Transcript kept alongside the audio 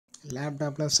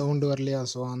லேப்டாப்பில் சவுண்டு வரலையா?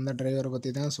 ஸோ அந்த டிரைவரை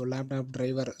பற்றி தான். So laptop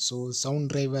driver, so sound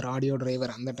driver, audio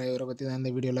driver, அந்த டிரைவரை பற்றி தான்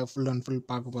இந்த வீடியோவில் ஃபுல் அண்ட் ஃபுல்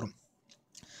பார்க்க போகிறோம்.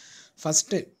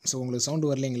 ஃபஸ்ட்டு ஸோ உங்களுக்கு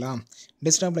சவுண்டு வரலைங்களா?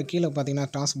 டெஸ்க்டாப்பில் கீழே பார்த்தீங்கன்னா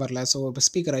டாஸ் பாரில் ஸோ இப்போ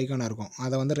ஸ்பீக்கர் ஐக்கானாக இருக்கும்.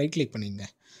 அதை வந்து ரைட் கிளிக் பண்ணிங்க.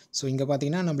 ஸோ இங்கே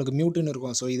பார்த்தீங்கன்னா நம்மளுக்கு மியூட்டுன்னு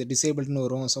இருக்கும். ஸோ இது டிசேபிள்னு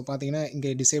வரும். ஸோ பார்த்தீங்கன்னா இங்கே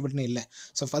டிசேபிள்னு இல்லை.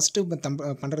 ஸோ ஃபஸ்ட்டு இப்போ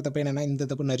பண்ணுற தப்பு என்னென்னா, இந்த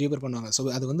தப்பு நிறைய பேர் பண்ணுவாங்க. ஸோ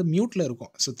அது வந்து மியூட்டில்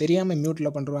இருக்கும். ஸோ தெரியாமல்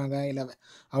மியூட்டில் பண்ணுறாங்க, இல்லை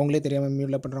அவங்களே தெரியாமல்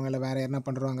மியூட்டில் பண்ணுறாங்க, இல்லை வேறு யாருனா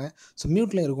பண்ணுறாங்க. ஸோ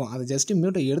மியூட்டில் இருக்கும். அது ஜஸ்ட்டு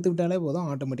மியூட்டை எடுத்து விட்டாலே போதும்,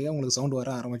 ஆட்டோமேட்டிக்காக உங்களுக்கு சவுண்டு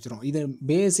வர ஆரம்பிச்சிடும். இது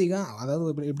பேசிக்காக, அதாவது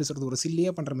எப்படி சொல்கிறது, ஒரு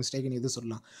சில்லியாக பண்ணுற மிஸ்டேக்னு இது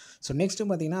சொல்லலாம். ஸோ நெக்ஸ்ட்டு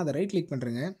பார்த்தீங்கன்னா அதை ரைட் கிளிக்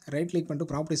பண்ணுறேங்க. ரைட் கிளிக்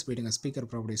பண்ணிட்டு ப்ராப்பர்ட்டிஸ் போய்டுங்க, ஸ்பீக்கர்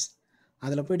ப்ராப்பர்ட்டிஸ்.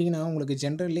 அதில் போய்ட்டிங்கன்னா உங்களுக்கு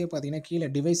ஜென்ரல்லே பார்த்தீங்கன்னா கீழே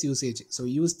device usage, so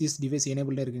use this device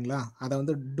enabled இருக்குங்களா, அதை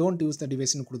வந்து டோன்ட் யூஸ் த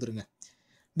டிவைஸ்னு கொடுத்துருங்க.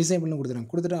 டிசேபிள்னு கொடுத்துருங்க.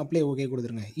 கொடுத்துட்டு அப்ளை ஓகே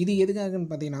கொடுத்துருங்க. இது எதுக்காகன்னு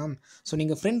பார்த்தீங்கன்னா, ஸோ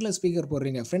நீங்கள் ஃப்ரண்ட்டில் ஸ்பீக்கர்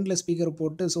போடுறீங்க. ஃப்ரண்ட்டில் ஸ்பீக்கர்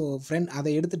போட்டு ஸோ அதை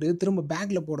எடுத்துகிட்டு திரும்ப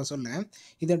பேக்கில் போட சொல்ல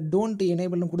இதை டோன்ட்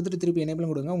எனேபிள்னு கொடுத்துட்டு திருப்பி எனேபிள்னு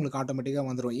கொடுங்க, உங்களுக்கு ஆட்டோமேட்டிக்காக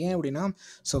வந்துடும். ஏன் அப்படின்னா,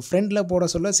 ஸோ ஃப்ரண்ட்டில் போட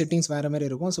சொல்ல செட்டிங்ஸ் வேறு மாதிரி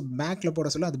இருக்கும். ஸோ பேக்கில் போட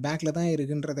சொல்ல அது பேக்கில் தான்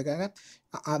இருக்குன்றதுக்காக,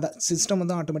 அதை சிஸ்டம்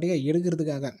வந்து ஆட்டோமேட்டிக்காக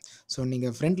எடுக்கிறதுக்காக. ஸோ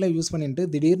நீங்கள் ஃப்ரண்ட்டில் யூஸ் பண்ணிட்டு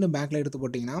திடீர்னு பேக்கில் எடுத்து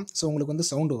போட்டிங்கன்னா ஸோ உங்களுக்கு வந்து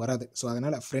சவுண்டு வராது. ஸோ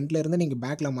அதனால் ஃப்ரண்ட்டில் இருந்து நீங்கள்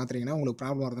பேக்கில் மாற்றுறீங்கன்னா உங்களுக்கு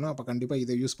ப்ராப்ளம் வருதுன்னா அப்போ கண்டிப்பாக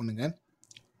இதை யூஸ் பண்ணுங்கள்.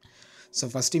 So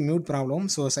first mute problem.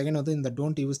 So second வந்து இந்த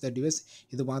டோன்ட் யூஸ் த டிவைஸ்,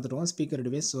 இது பார்த்துட்டோம். ஸ்பீக்கர்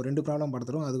டிவைஸ், ஸோ 2 ப்ராப்ளம்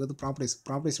பார்த்துட்டோம். அதுக்கு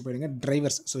ப்ராப்பர்ட்டிஸ் போயிடுங்க.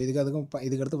 டிரைவர்ஸ், ஸோ இதுக்கு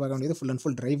அடுத்து பார்க்க வேண்டியது ஃபுல் அண்ட்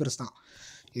ஃபுல் டிரைவர்ஸ் தான்.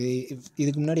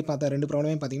 இதுக்கு முன்னாடி பார்த்த 2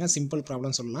 ப்ராப்ளமே பார்த்தீங்கன்னா சிம்பிள்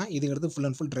ப்ராப்ளம் சொல்லலாம். இதுக்கடுத்து full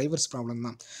and full drivers problem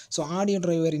தான். ஸோ ஆடியோ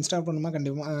டிரைவர் இன்ஸ்டால் பண்ணுமா?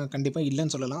 கண்டிப்பாக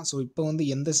இல்லைன்னு சொல்லலாம். ஸோ இப்போ வந்து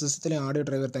எந்த சிஸ்டத்துலையும் ஆடியோ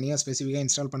டிரைவர் தனியாக ஸ்பெசிஃபிக்காக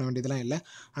இன்ஸ்டால் பண்ண வேண்டியதெல்லாம் இல்லை.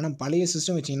 ஆனால் பழைய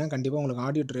சிஸ்டம் வச்சிங்கன்னா கண்டிப்பாக உங்களுக்கு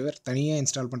ஆடியோ டிரைவர் தனியாக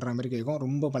இன்ஸ்டால் பண்ணுற மாதிரி கேட்கும்,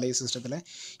 ரொம்ப பழைய சிஸ்டத்தில்.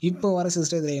 இப்போ வர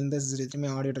சிஸ்டத்தில் எந்த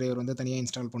சிஸ்டத்துலையுமே ஆடியோ டிரைவர் வந்து தனியாக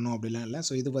இன்ஸ்டால் பண்ணணும் அப்படிலாம் இல்லை.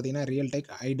 ஸோ இது பார்த்தீங்கன்னா real tech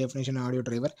high definition audio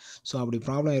driver. So அப்படி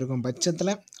ப்ராப்ளம் இருக்கும்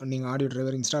பட்சத்தில் நீங்கள் ஆடியோ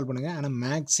டிரைவர் இன்ஸ்டால் பண்ணுங்கள். ஆனால்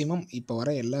மேக்ஸிமம் இப்போ வர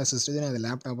எல்லா சிஸ்டத்துலையும், அது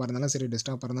லேப்டாப்பாக இருந்தாலும் சரி,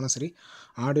 டெஸ்க்டாப்பாக இருந்தாலும் சரி,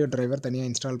 ஆடியோ டிரைவர் தனியாக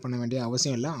இன்ஸ்டால் பண்ண வேண்டிய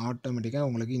அவசியம் இல்லை. ஆட்டோமேட்டிக்காக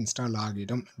உங்களுக்கு இன்ஸ்டால்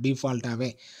ஆகிடும் டிஃபால்ட்டாகவே.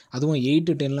 அதுவும் 8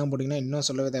 to 10லாம் போட்டிங்கன்னா இன்னும்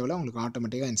சொல்லவே தேவையில்ல, உங்களுக்கு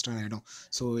ஆட்டோமேட்டிக்காக இன்ஸ்டால் ஆகிடும்.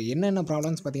 ஸோ என்னென்ன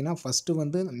ப்ராப்ளம்ஸ் பார்த்தீங்கன்னா, ஃபஸ்ட்டு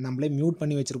வந்து நம்மளே மியூட்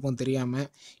பண்ணி வச்சுருப்போம் தெரியாமல்,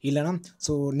 இல்லைனா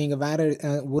ஸோ நீங்கள் வேறு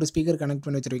ஒரு ஸ்பீக்கர் கனெக்ட்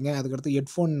பண்ணி வச்சுருவீங்க, அதுக்கடுத்து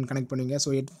ஹெட்ஃபோன் கனெக்ட் பண்ணுவீங்க.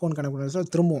 ஸோ ஹெட்ஃபோன் கனெக்ட் பண்ணி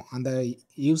வச்சு திரும்பவும் அந்த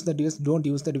use the device, don't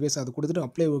use the device அது கொடுத்துட்டு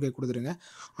அப்ளை ஓகே கொடுத்துருங்க.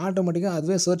 ஆட்டோமேட்டிக்காக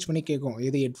அதுவே சர்ச் பண்ணி கேட்கும்,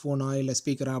 எது ஹெட்ஃபோனா இல்லை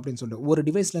ஸ்பீக்கரா அப்படின்னு சொல்லிட்டு. ஒரு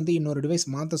டிவைஸ்லேருந்து இன்னொரு டிவைஸ்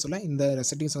மாற்ற சொல்ல இந்த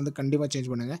செட்டிங்ஸ் வந்து கண்டிப்பாக சேஞ்ச்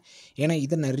பண்ணுங்கள். ஏன்னா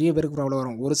இது நிறைய பேருக்கு ப்ராப்ளம்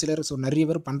வரும். ஒரு சிலர், ஸோ நிறைய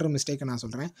பேர் பண்ணுற மிஸ்டேக்கை நான்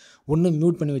சொல்கிறேன். ஒன்று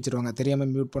மியூட் பண்ணி வச்சுருவாங்க,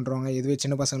 தெரியாமல் மியூட் பண்ணுறவங்க. இதுவே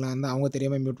சின்ன பசங்களாக இருந்தால் அவங்க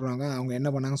தெரியாமல் மியூட் பண்ணுவாங்க, அவங்க என்ன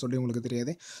பண்ணாங்கன்னு சொல்லி உங்களுக்கு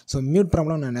தெரியாது. ஸோ மியூட்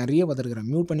ப்ராப்ளம் நான் நிறைய பார்த்துருக்கிறேன்.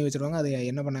 மியூட் பண்ணி வச்சுருவாங்க, அது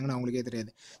என்ன பண்ணாங்கன்னு அவங்களுக்கே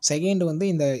தெரியாது. செகண்ட் வந்து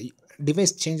இந்த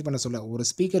டிவைஸ் சேஞ்ச் பண்ண சொல்ல, ஒரு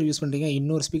ஸ்பீக்கர் யூஸ் பண்ணுறீங்க,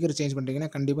 இன்னொரு ஸ்பீக்கர் சேஞ்ச் பண்ணுறீங்கன்னா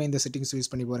கண்டிப்பாக இந்த செட்டிங்ஸ்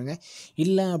யூஸ் பண்ணி பாருங்கள்.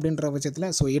 இல்லை அப்படின்ற பட்சத்தில்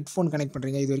ஸோ ஹெட்ஃபோன் கனெக்ட்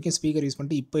பண்ணுறீங்க, இது வரைக்கும் ஸ்பீக்கர் யூஸ்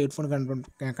பண்ணிட்டு இப்போ ஹெட்ஃபோன்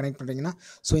கனெக்ட் பண்ணுறீங்கன்னா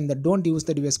ஸோ இந்த டோன்ட் யூஸ்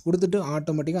த டிவைஸ் கொடுத்துட்டு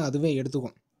ஆட்டோமேட்டிக்காக அதுவே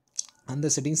எடுத்துக்கும் அந்த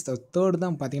செட்டிங்ஸ். தேர்ட்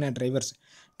தான் பார்த்தீங்கன்னா டிரைவர்ஸ்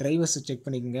செக்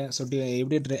பண்ணிக்கோங்க. ஸோ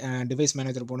எப்படி டிவைஸ்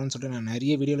மேனேஜர் போகணும்னு சொல்லிட்டு நான்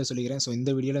நிறைய வீடியோவில் சொல்லிக்கிறேன். ஸோ இந்த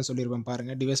வீடியோவில் சொல்லியிருப்பேன்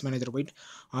பாருங்கள். டிவைஸ் மேனேஜர் போய்ட்டு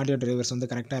ஆடியோ டிரைவர்ஸ் வந்து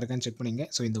கரெக்டாக இருக்கான்னு செக் பண்ணிங்க.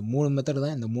 ஸோ இந்த 3 மெத்தட்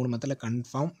தான். இந்த 3 மெத்தடில்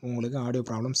கன்ஃபார்ம் உங்களுக்கு ஆடியோ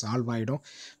ப்ராப்ளம் சால்வ் ஆகிடும்.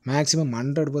 மேக்ஸிமம்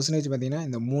 100% பார்த்தீங்கன்னா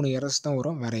இந்த 3 எரர்ஸ் தான்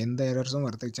வரும், வேறு எந்த எரர்ஸும்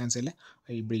வரதுக்கு சான்ஸ் இல்லை.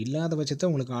 இப்படி இல்லாத பட்சத்தை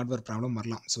உங்களுக்கு ஹார்ட்வேர் ப்ராப்ளம்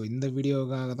வரலாம். ஸோ இந்த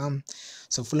வீடியோக்காக தான்.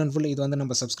 ஸோ ஃபுல் அண்ட் ஃபுல் இது வந்து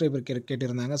நம்ம சப்ஸ்கிரைபர்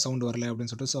கேட்டிருந்தாங்க சவுண்டு வரல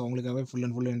அப்படின்னு சொல்லிட்டு. ஸோ அவங்களுக்காகவே ஃபுல்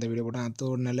அண்ட் ஃபுல் இந்த வீடியோ போட்டேன். அடுத்து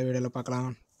ஒரு நல்ல வீடியோவில்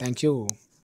பார்க்கலாம். தேங்க்யூ.